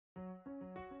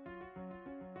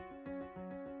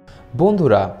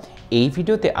বন্ধুরা, এই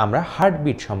ভিডিওতে আমরা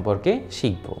হার্টবিট সম্পর্কে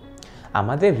শিখব।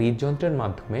 আমাদের হৃদযন্ত্রের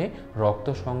মাধ্যমে রক্ত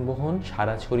সংবহন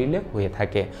সারা শরীরে হয়ে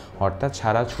থাকে, অর্থাৎ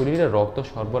সারা শরীরে রক্ত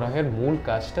সরবরাহের মূল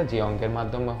কাজটা যে অঙ্গের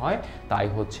মাধ্যমে হয় তাই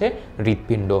হচ্ছে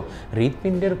হৃৎপিণ্ড।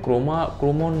 হৃৎপিণ্ডের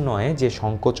ক্রমান্বয়ে যে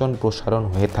সংকোচন প্রসারণ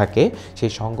হয়ে থাকে,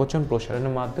 সেই সংকোচন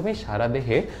প্রসারণের মাধ্যমে সারা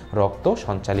দেহে রক্ত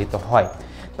সঞ্চালিত হয়।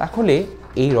 তাহলে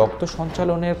এই রক্ত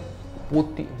সঞ্চালনের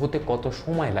হতে কত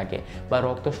সময় লাগে বা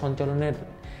রক্ত সঞ্চালনের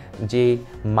যে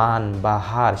মান বা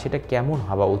হার সেটা কেমন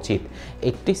হওয়া উচিত?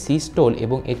 একটি সিস্টোল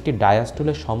এবং একটি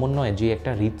ডায়াস্টোলের সমন্বয়ে যে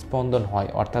একটা হৃদস্পন্দন হয়,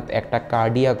 অর্থাৎ একটা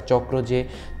কার্ডিয়াক চক্র যে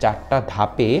 4টা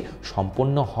ধাপে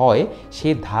সম্পন্ন হয়,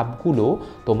 সেই ধাপগুলো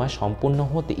তোমার সম্পূর্ণ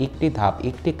হতে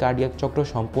একটি কার্ডিয়াক চক্র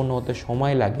সম্পূর্ণ হতে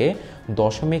সময় লাগে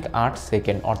 0.8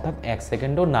 সেকেন্ড, অর্থাৎ 1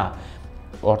 সেকেন্ডও না।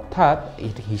 অর্থাৎ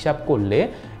এটা হিসাব করলে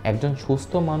একজন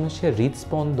সুস্থ মানুষের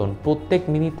হৃদস্পন্দন প্রত্যেক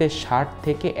মিনিটে 60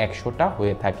 থেকে 100টা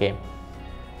হয়ে থাকে।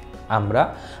 আমরা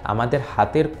আমাদের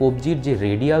হাতের কবজির যে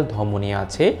রেডিয়াল ধমনী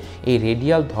আছে, এই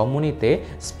রেডিয়াল ধমনীতে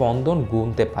স্পন্দন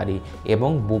গুনতে পারি এবং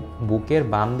বুকের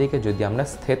বাম দিকে যদি আমরা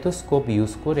স্টেথোস্কোপ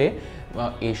ইউজ করে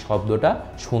এই শব্দটা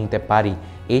শুনতে পারি,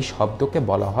 এই শব্দকে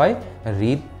বলা হয়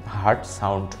হার্ট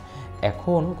সাউন্ড।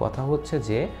 এখন কথা হচ্ছে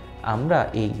যে আমরা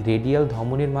এই রেডিয়াল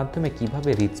ধমনীর মাধ্যমে কিভাবে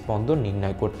হৃদস্পন্দন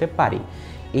নির্ণয় করতে পারি।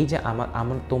 এই যে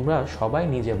তোমরা সবাই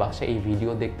নিজে বাসায় এই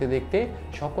ভিডিও দেখতে দেখতে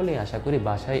সকলেই আশা করি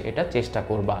বাসায় এটা চেষ্টা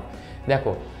করবা।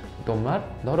 দেখো,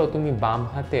 ধরো তুমি বাম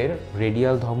হাতের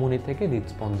রেডিয়াল ধমনী থেকে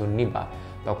হৃদস্পন্দন নিবা,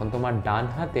 তখন তোমার ডান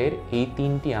হাতের এই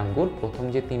 3টি আঙ্গুল, প্রথম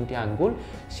যে 3টি আঙ্গুল,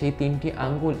 সেই 3টি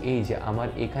আঙ্গুল এই যে আমার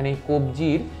এখানে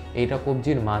এটা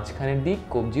কবজির মাঝখানের দিক,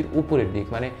 কবজির উপরের দিক,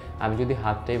 মানে আমি যদি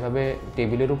হাতটা এইভাবে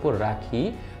টেবিলের উপর রাখি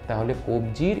তাহলে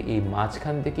কবজির এই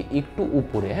মাঝখান থেকে একটু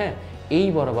উপরে, হ্যাঁ, এই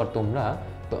বরাবর তোমরা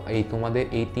তোমাদের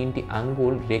এই 3টি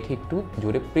আঙ্গুল রেখে একটু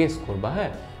জোরে প্রেস করবা।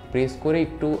 হ্যাঁ, প্রেস করে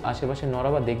একটু আশেপাশে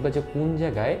নড়াবা, দেখবা যে কোন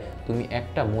জায়গায় তুমি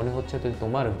একটা মনে হচ্ছে তো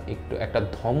তোমার একটু একটা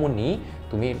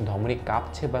ধমনী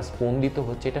কাঁপছে বা স্পন্দিত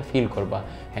হচ্ছে, এটা ফিল করবা।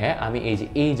 হ্যাঁ, আমি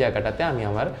এই জায়গাটাতে আমি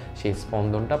আমার সেই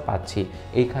স্পন্দনটা পাচ্ছি,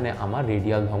 এইখানে আমার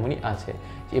রেডিয়াল ধমনী আছে।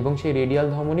 এবং সেই রেডিয়াল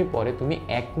ধমনী পরে তুমি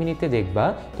 1 মিনিটে দেখবা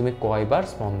তুমি কয়বার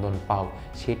স্পন্দন পাও,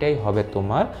 সেটাই হবে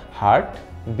তোমার হার্ট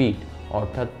বিট।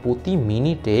 অর্থাৎ প্রতি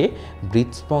মিনিটে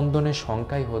হৃদস্পন্দনের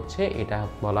সংখ্যাই হচ্ছে, এটা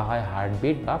বলা হয়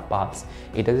হার্টবিট বা পালস।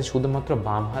 এটা যে শুধুমাত্র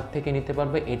বাম হাত থেকে নিতে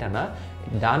পারবে এটা না,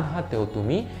 ডান হাতেও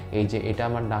তুমি এটা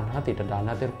আমার ডান হাত, এটা ডান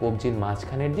হাতের কবজির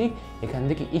মাঝখানের দিক, এখান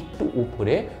থেকে একটু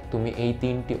উপরে তুমি এই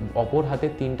অপর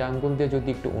হাতের 3টা আঙ্গুল দিয়ে যদি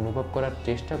একটু অনুভব করার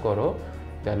চেষ্টা করো,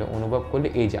 তাহলে অনুভব করলে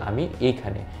আমি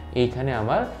এইখানে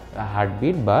আমার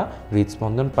হার্টবিট বা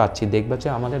হৃদস্পন্দন পাচ্ছি। দেখবা যে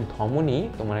আমাদের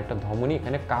তোমার একটা ধমনী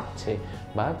এখানে কাঁপছে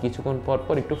বা কিছুক্ষণ পর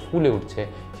পর একটু ফুলে উঠছে,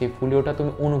 সেই ফুলে ওঠা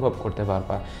তুমি অনুভব করতে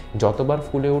পারবা। যতবার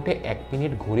ফুলে উঠে 1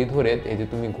 মিনিট ঘড়ি ধরে, এই যে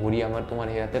তুমি ঘড়ি তোমার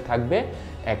হাতে থাকবে,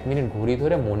 1 মিনিট ঘড়ি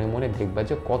ধরে মনে মনে দেখবা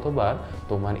যে কতবার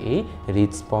তোমার এই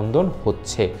হৃদস্পন্দন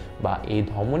হচ্ছে বা এই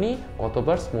ধমনী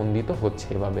কতবার স্পন্দিত হচ্ছে।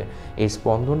 এভাবে এই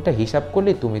স্পন্দনটা হিসাব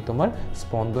করলে তুমি তোমার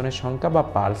স্পন্দনের সংখ্যা বা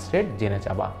পালস রেট জেনে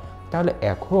যাবা। তাহলে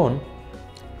এখন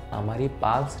আমার এই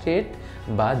পালস রেট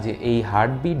বা যে এই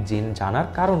হার্টবিট জানার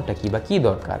কারণটা কি বা কী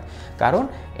দরকার? কারণ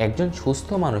একজন সুস্থ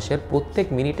মানুষের প্রত্যেক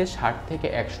মিনিটে 60 থেকে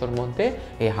 100-র মধ্যে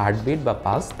এই হার্টবিট বা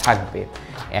পালস থাকবে।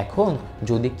 এখন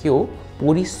যদি কেউ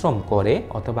পরিশ্রম করে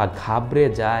অথবা ঘাবড়ে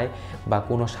যায় বা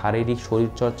কোনো শারীরিক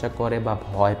শরীরচর্চা করে বা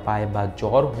ভয় পায় বা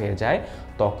জ্বর হয়ে যায়,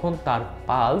 তখন তার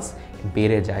পালস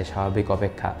বেড়ে যায় স্বাভাবিক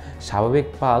অপেক্ষা। স্বাভাবিক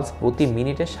পালস প্রতি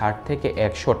মিনিটে 60 থেকে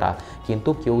 100টা, কিন্তু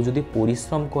কেউ যদি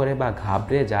পরিশ্রম করে বা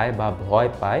ঘাবড়ে যায় বা ভয়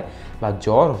পায় বা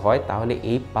জ্বর হয়, তাহলে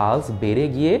এই পালস বেড়ে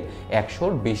গিয়ে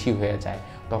 100-র বেশি হয়ে যায়।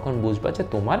 তখন বুঝবা যে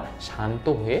তোমার শান্ত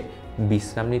হয়ে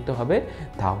বিশ্রাম নিতে হবে,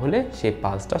 তাহলে সেই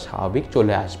পালসটা স্বাভাবিক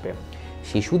চলে আসবে।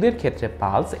 শিশুদের ক্ষেত্রে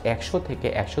পালস 100 থেকে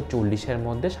 140-এর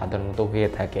মধ্যে সাধারণত হয়ে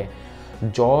থাকে।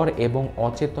 জ্বর এবং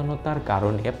অচেতনতার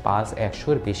কারণে পালস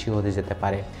 100-এর বেশি হতে যেতে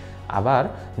পারে। আবার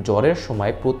জ্বরের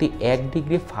সময় প্রতি 1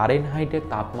 ডিগ্রি ফারেনহাইটের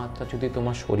তাপমাত্রা যদি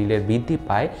তোমার শরীরের বৃদ্ধি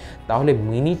পায়, তাহলে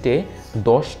মিনিটে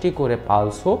 10টি করে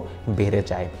পালসও বেড়ে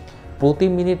যায়। প্রতি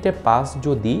মিনিটে পালস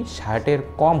যদি 60-এর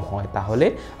কম হয়, তাহলে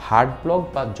হার্ট ব্লক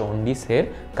বা জন্ডিসের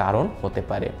কারণ হতে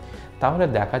পারে। তাহলে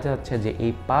দেখা যাচ্ছে যে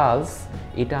এই পালস,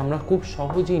 এটা আমরা খুব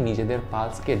সহজেই নিজেদের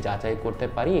পালসকে যাচাই করতে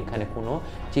পারি। এখানে কোনো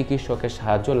চিকিৎসকের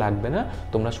সাহায্য লাগবে না।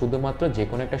 তোমরা শুধুমাত্র যে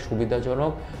কোনো একটা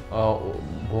সুবিধাজনক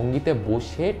ভঙ্গিতে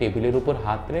বসে টেবিলের উপর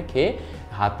হাত রেখে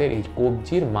হাতের এই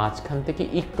কবজির মাঝখান থেকে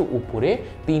একটু উপরে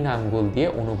 3 আঙ্গুল দিয়ে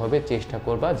অনুভবের চেষ্টা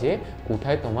করবা যে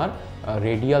কোথায় তোমার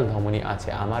রেডিয়াল ধমনী আছে।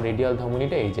 আমার রেডিয়াল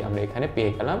ধমনীটা এই যে আমরা এখানে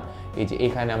পেয়ে গেলাম, এই যে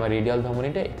এখানে আমার রেডিয়াল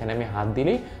ধমনীটা, এখানে আমি হাত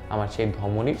দিলেই আমার সেই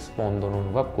ধমনীর স্পন্দন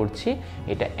অনুভব করছি।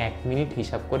 এটা 1 মিনিট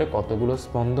হিসাব করে কতগুলো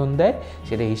স্পন্দন দেয়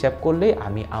সেটা হিসাব করলেই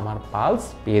আমি আমার পালস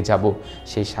পেয়ে যাব।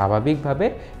 সেই স্বাভাবিকভাবে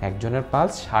একজনের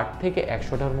পালস 60 থেকে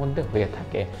 100টার মধ্যে হয়ে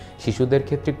থাকে, শিশুদের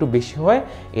ক্ষেত্রে একটু বেশি হয়।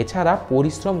 এছাড়া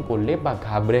পরিশ্রম করলে বা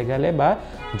ঘাবড়ে গেলে বা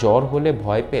জ্বর হলে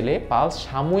ভয় পেলে পালস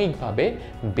সাময়িকভাবে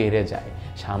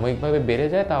বেড়ে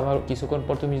যায়, তা আবার কিছুক্ষণ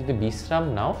পর তুমি যদি বিশ্রাম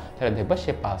নাও তাহলে দেখবা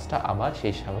সে পালসটা আবার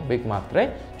সেই স্বাভাবিক মাত্রায়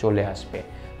চলে আসবে।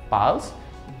 পালস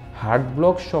হার্ট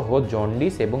ব্লক সহ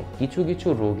জন্ডিস এবং কিছু কিছু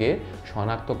রোগের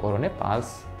শনাক্তকরণে পালস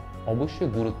অবশ্যই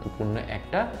গুরুত্বপূর্ণ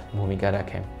একটা ভূমিকা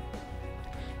রাখে।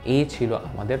 এই ছিল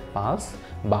আমাদের পালস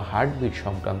বা হার্টবিট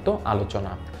সংক্রান্ত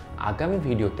আলোচনা। আগামী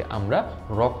ভিডিওতে আমরা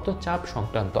রক্তচাপ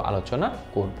সংক্রান্ত আলোচনা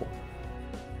করব।